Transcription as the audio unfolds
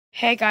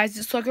Hey guys,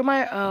 it's Look at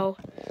my O.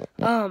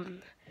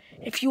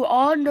 If you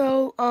all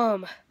know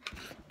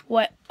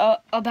what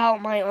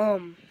about my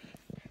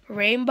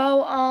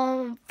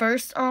rainbow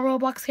first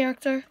Roblox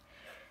character,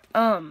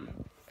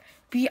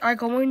 we are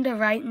going to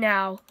right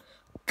now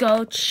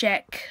go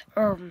check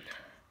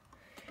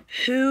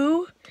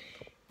who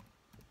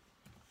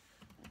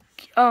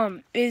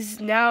is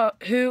now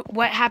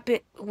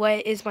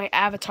what is my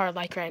avatar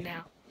like right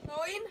now.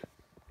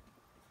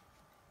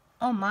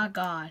 Oh my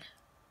god.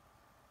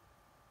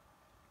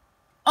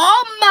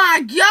 Oh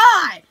my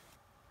god!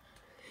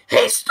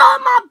 He stole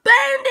my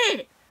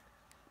bandit!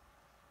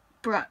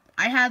 Bruh,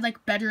 I had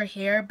like better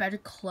hair, better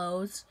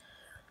clothes.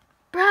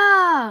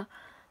 Bruh,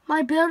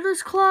 my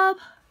builders club.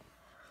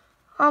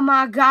 Oh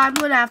my god, I'm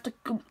gonna have to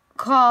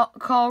call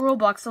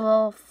Roblox a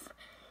little.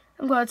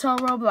 I'm gonna tell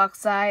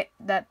Roblox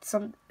that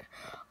some.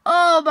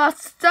 Oh my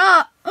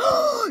stuff!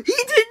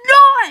 He did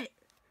not!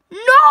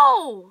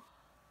 No!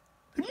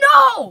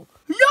 No!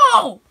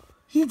 No!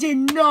 He did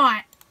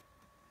not!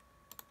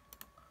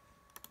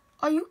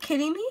 Are you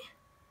kidding me?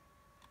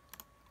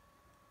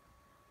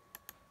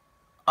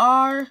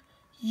 Are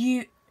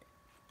you?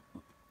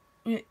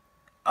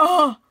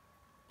 Oh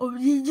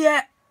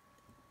yeah.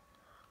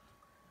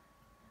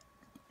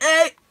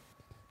 Hey.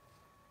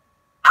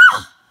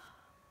 Ah.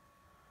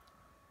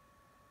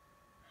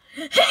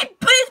 He's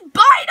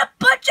buying a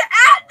bunch of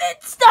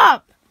admin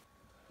stuff.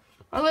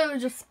 I literally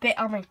just spit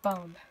on my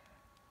phone.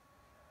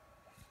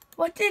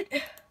 What did?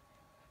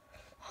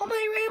 Oh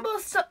my rainbow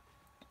stuff.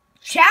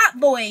 Chat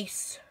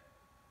voice.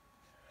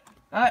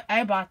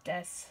 I bought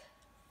this.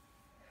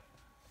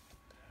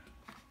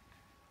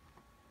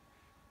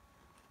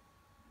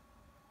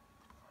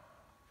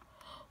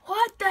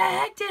 What the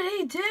heck did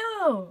he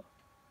do?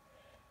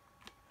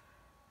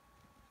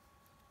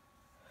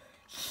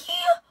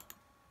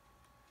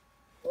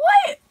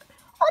 What?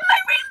 Oh my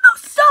rainbow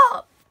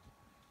stuff!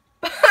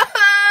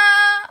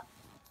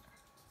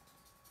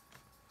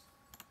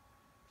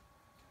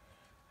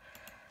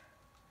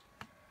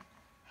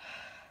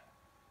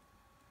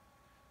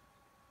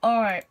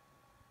 Alright.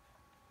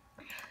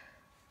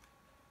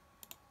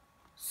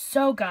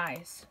 So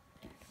guys,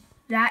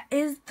 that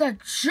is the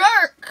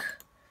jerk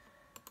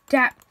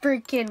that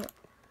freaking.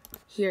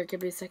 Here,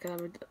 give me a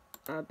second.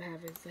 I'm gonna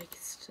have his like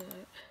stuff.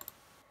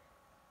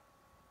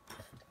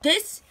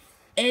 This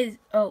is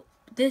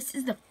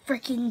the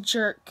freaking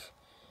jerk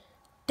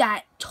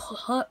that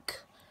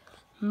took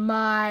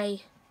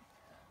my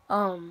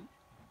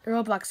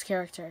Roblox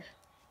character.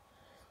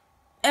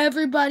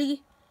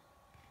 Everybody,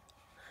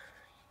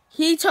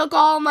 he took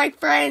all my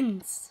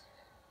friends.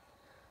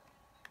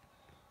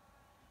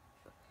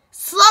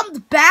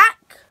 Slumped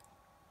back.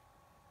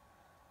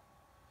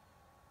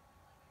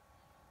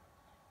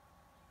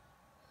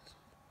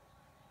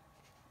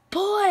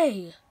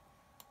 Boy.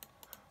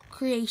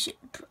 Creation.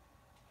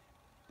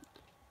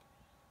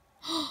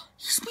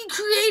 He's been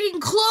creating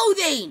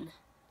clothing.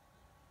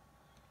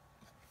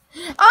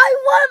 I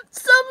want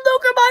some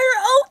Lokermeyer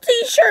O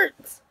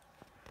t-shirts.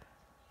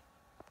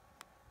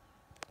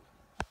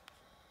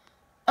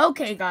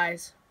 Okay,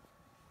 guys.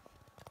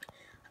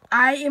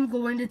 I am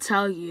going to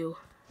tell you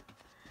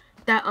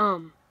that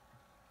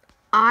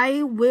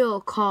I will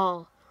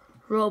call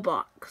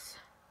Roblox.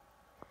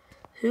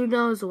 Who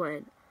knows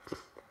when?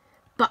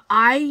 But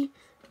I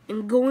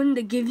am going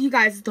to give you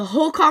guys the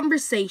whole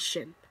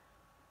conversation.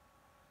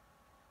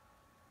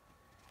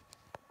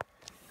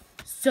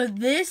 So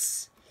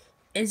this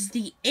is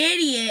the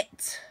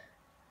idiot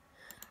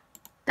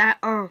that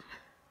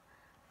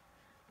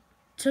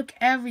took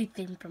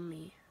everything from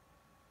me.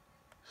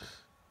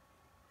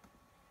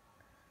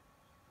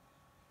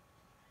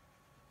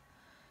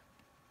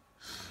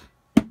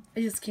 I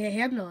just can't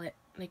handle it.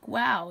 Like,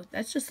 wow,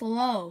 that's just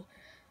low.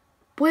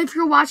 But if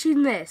you're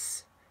watching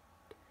this,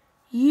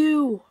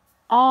 you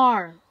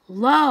are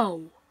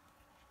low.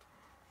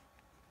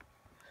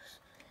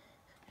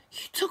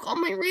 You took all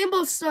my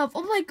rainbow stuff.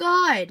 Oh my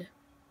god.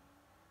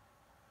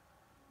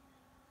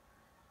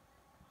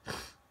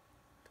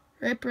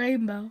 Rip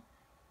rainbow.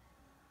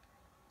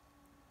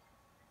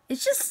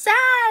 It's just sad.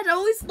 I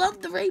always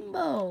loved the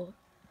rainbow.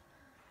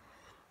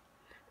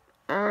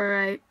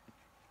 Alright.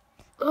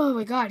 Oh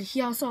my god,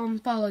 he also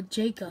unfollowed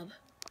Jacob.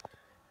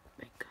 Oh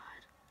my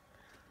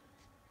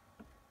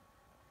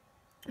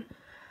god.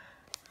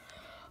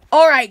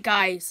 Alright,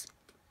 guys.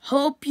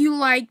 Hope you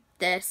like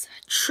this.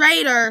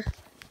 Traitor,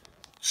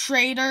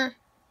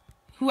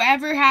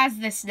 whoever has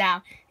this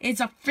now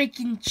is a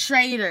freaking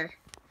traitor.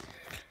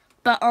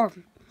 But,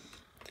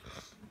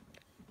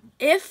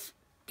 if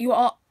you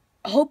all,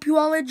 hope you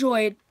all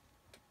enjoyed.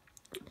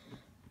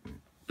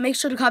 Make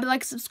sure to comment,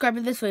 like, subscribe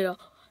to this video.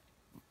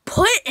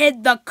 Put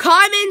in the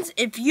comments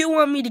if you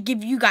want me to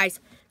give you guys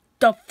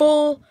the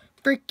full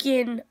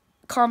freaking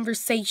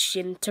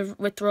conversation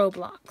with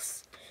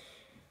Roblox.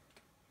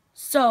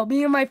 So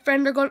me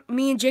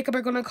and Jacob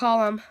are gonna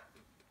call him,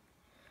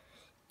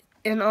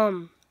 and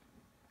I'm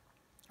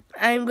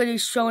gonna be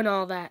showing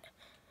all that.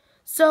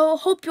 So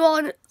hope you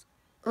all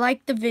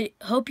like the video.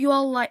 Hope you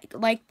all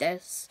like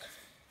this.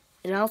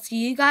 And I'll see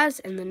you guys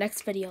in the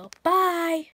next video. Bye!